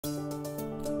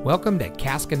Welcome to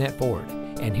Caskinette Ford,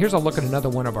 and here's a look at another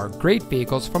one of our great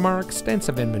vehicles from our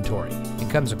extensive inventory. It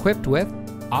comes equipped with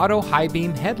auto high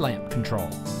beam headlamp control,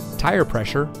 tire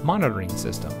pressure monitoring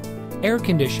system, air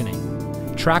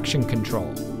conditioning, traction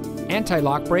control,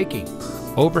 anti-lock braking,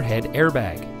 overhead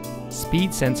airbag,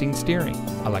 speed sensing steering,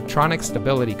 electronic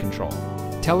stability control,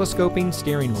 telescoping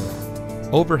steering wheel,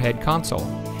 overhead console,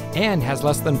 and has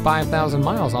less than 5,000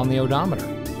 miles on the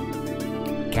odometer.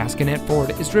 Caskinette Ford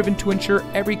is driven to ensure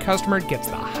every customer gets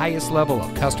the highest level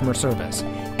of customer service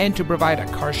and to provide a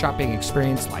car shopping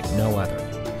experience like no other.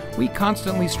 We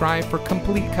constantly strive for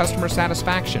complete customer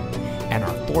satisfaction, and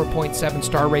our 4.7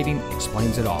 star rating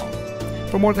explains it all.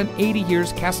 For more than 80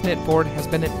 years, Caskinette Ford has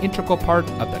been an integral part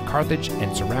of the Carthage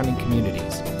and surrounding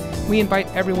communities. We invite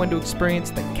everyone to experience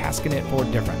the Caskinette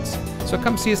Ford difference. So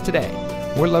come see us today.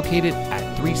 We're located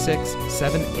at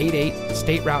 36788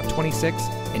 State Route 26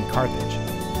 in Carthage.